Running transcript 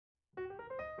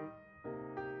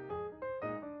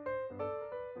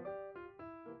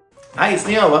Hi, it's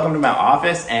Neil. Welcome to my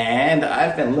office, and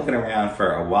I've been looking around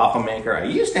for a waffle maker. I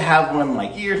used to have one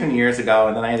like years and years ago,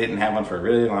 and then I didn't have one for a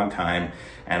really long time.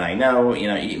 And I know,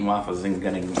 eating waffles isn't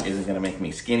gonna make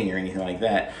me skinny or anything like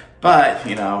that. But,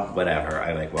 whatever.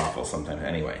 I like waffles sometimes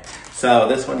anyway. So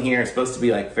this one here is supposed to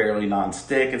be like fairly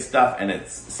non-stick and stuff, and it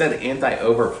said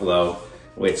Anti-Overflow,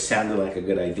 which sounded like a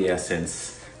good idea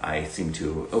since I seem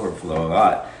to overflow a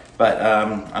lot. But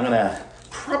I'm gonna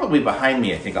probably behind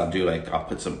me, I think I'll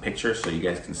put some pictures so you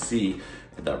guys can see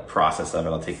the process of it.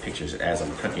 I'll take pictures as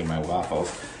I'm cooking my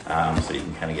waffles, so you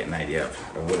can kind of get an idea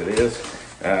of what it is.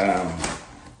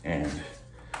 And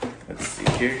let's see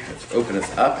here, let's open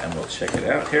this up and we'll check it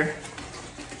out here.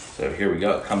 So here we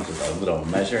go, it comes with a little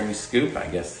measuring scoop. I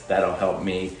guess that'll help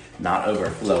me not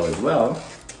overflow as well.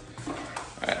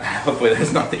 Hopefully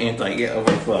that's not the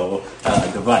anti-overflow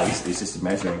device. It's just a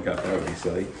measuring cup. That would be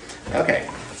silly. Okay,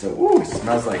 so it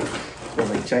smells like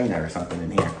China or something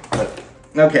in here. But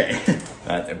okay,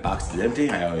 the box is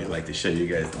empty. I always like to show you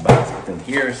guys the box. But then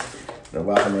here's the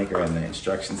waffle maker and the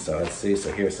instructions. So let's see.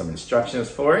 So here's some instructions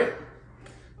for it.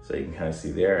 So you can kind of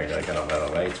see there. I got a lot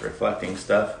of lights reflecting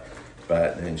stuff,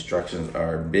 but the instructions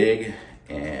are big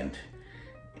and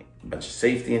a bunch of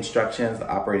safety instructions. The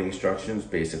operating instructions,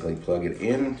 basically plug it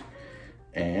in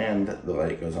and the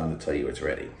light goes on to tell you it's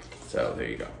ready. So there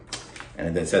you go.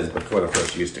 And it says before the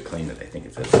first use to clean it. I think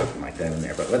it says something like that in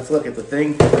there. But let's look at the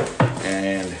thing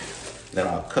and then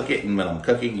I'll cook it. And when I'm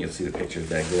cooking, you'll see the pictures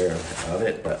back there of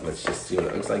it. But let's just see what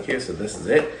it looks like here. So this is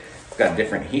it. It's got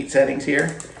different heat settings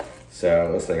here. So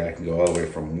it looks like I can go all the way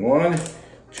from 1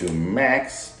 to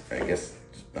max. I guess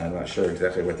I'm not sure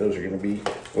exactly what those are going to be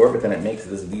for, but then it makes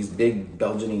these big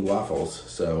Belgian waffles.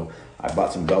 So I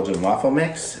bought some Belgian waffle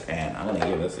mix, and I'm going to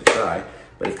give this a try.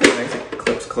 But it's kind of nice, it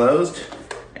clips closed,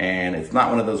 and it's not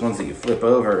one of those ones that you flip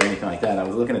over or anything like that. I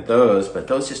was looking at those, but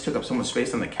those just took up so much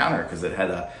space on the counter because it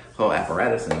had a whole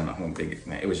apparatus and a whole big.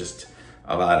 It was just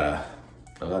a lot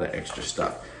of extra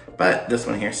stuff. But this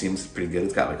one here seems pretty good.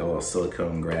 It's got like a little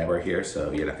silicone grabber here,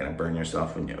 so you're not going to burn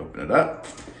yourself when you open it up.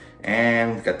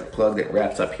 And it's got the plug that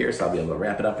wraps up here, so I'll be able to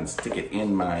wrap it up and stick it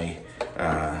in my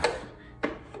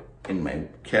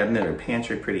cabinet or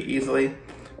pantry pretty easily.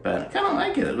 But I kind of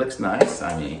like it. It looks nice.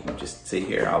 I mean, you can just see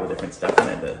here all the different stuff in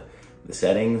it, the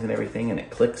settings and everything, and it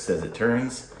clicks as it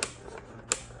turns.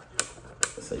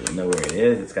 So you know where it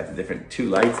is. It's got the different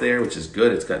 2 lights there, which is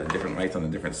good. It's got the different lights on the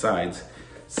different sides.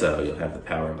 So you'll have the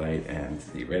power light and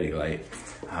the ready light.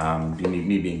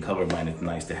 Me being colorblind, it's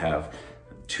nice to have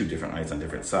 2 different lights on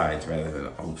different sides rather than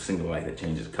a single light that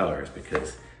changes colors,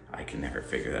 because I can never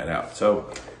figure that out. So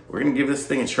we're gonna give this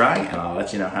thing a try and I'll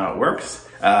let you know how it works.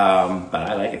 But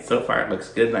I like it so far. It looks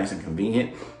good, nice and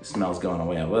convenient. The smell's going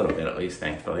away a little bit, at least,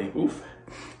 thankfully. Oof.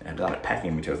 And a lot of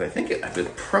packing materials. I think it's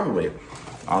probably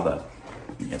all the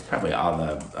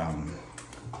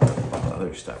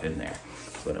other stuff in there.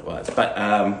 That's what it was.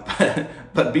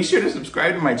 But be sure to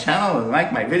subscribe to my channel and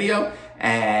like my video.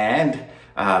 And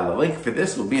the link for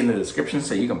this will be in the description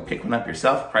so you can pick one up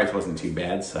yourself. The price wasn't too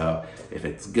bad, so if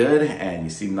it's good and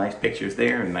you see nice pictures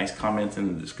there and nice comments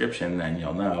in the description, then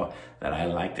you'll know that I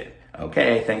liked it.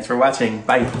 Okay, thanks for watching.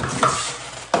 Bye.